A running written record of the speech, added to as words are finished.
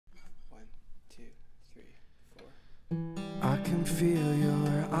3, 4. I can feel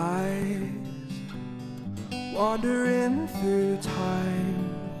your eyes wandering through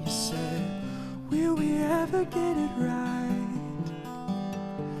time. You said, will we ever get it right?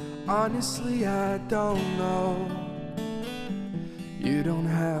 Honestly, I don't know. You don't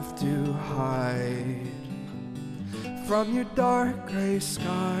have to hide from your dark gray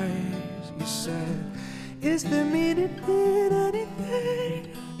skies. You said, is there meaning in anything?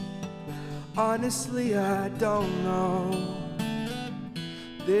 Honestly, I don't know.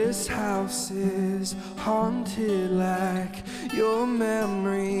 This house is haunted like your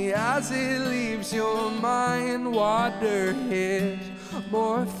memory as it leaves your mind. Water hit,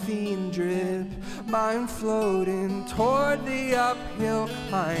 morphine drip, mind floating toward the uphill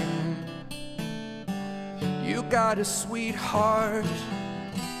climb. You got a sweet heart,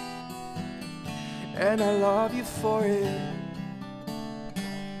 and I love you for it.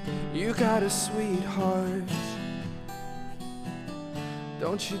 You got a sweet heart,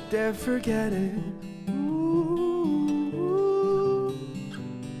 don't you dare forget it. Ooh,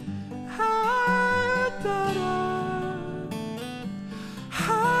 ah, da, da,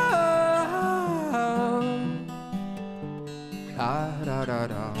 ah, da, da,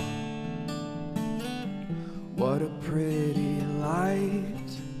 da. What a pretty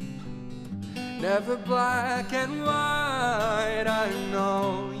light, never black and white. I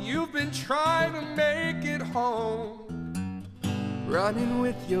know you've been trying to make it home, running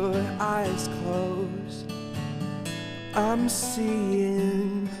with your eyes closed. I'm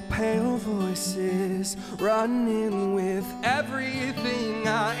seeing pale voices, running with everything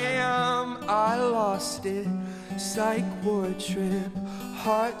I am. I lost it, psych ward trip,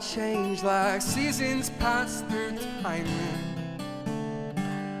 heart changed like seasons pass through time.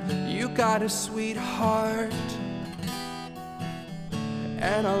 You got a sweet heart,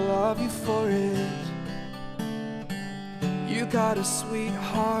 and I love you for it. You got a sweet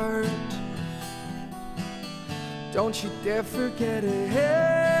heart, don't you dare forget it.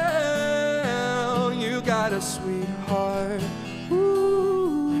 Hell, you got a sweet heart,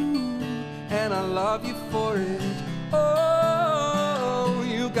 ooh, and I love you for it. Oh,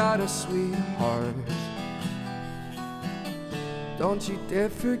 you got a sweet heart, don't you dare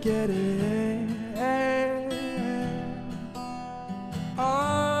forget it. Oh,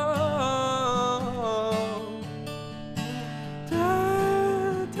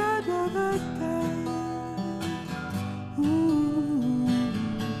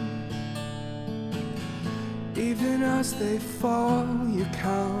 even as they fall, you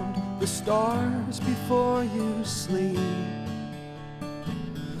count the stars before you sleep,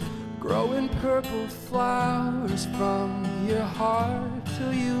 growing purple flowers from your heart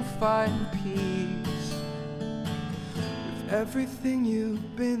till you find peace. With everything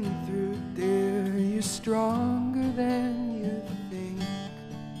you've been through, dear, you're stronger than you think.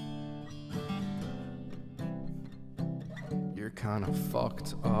 You're kinda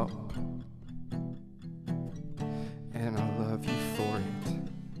fucked up, and I love you for it.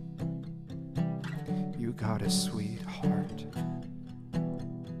 You got a sweet heart,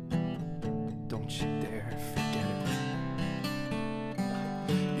 don't you dare forget it.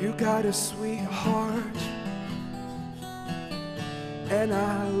 You got a sweet heart, and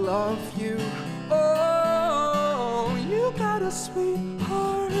I love you. Oh, you got a sweet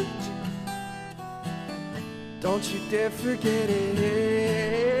heart, don't you dare forget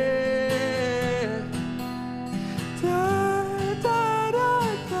it.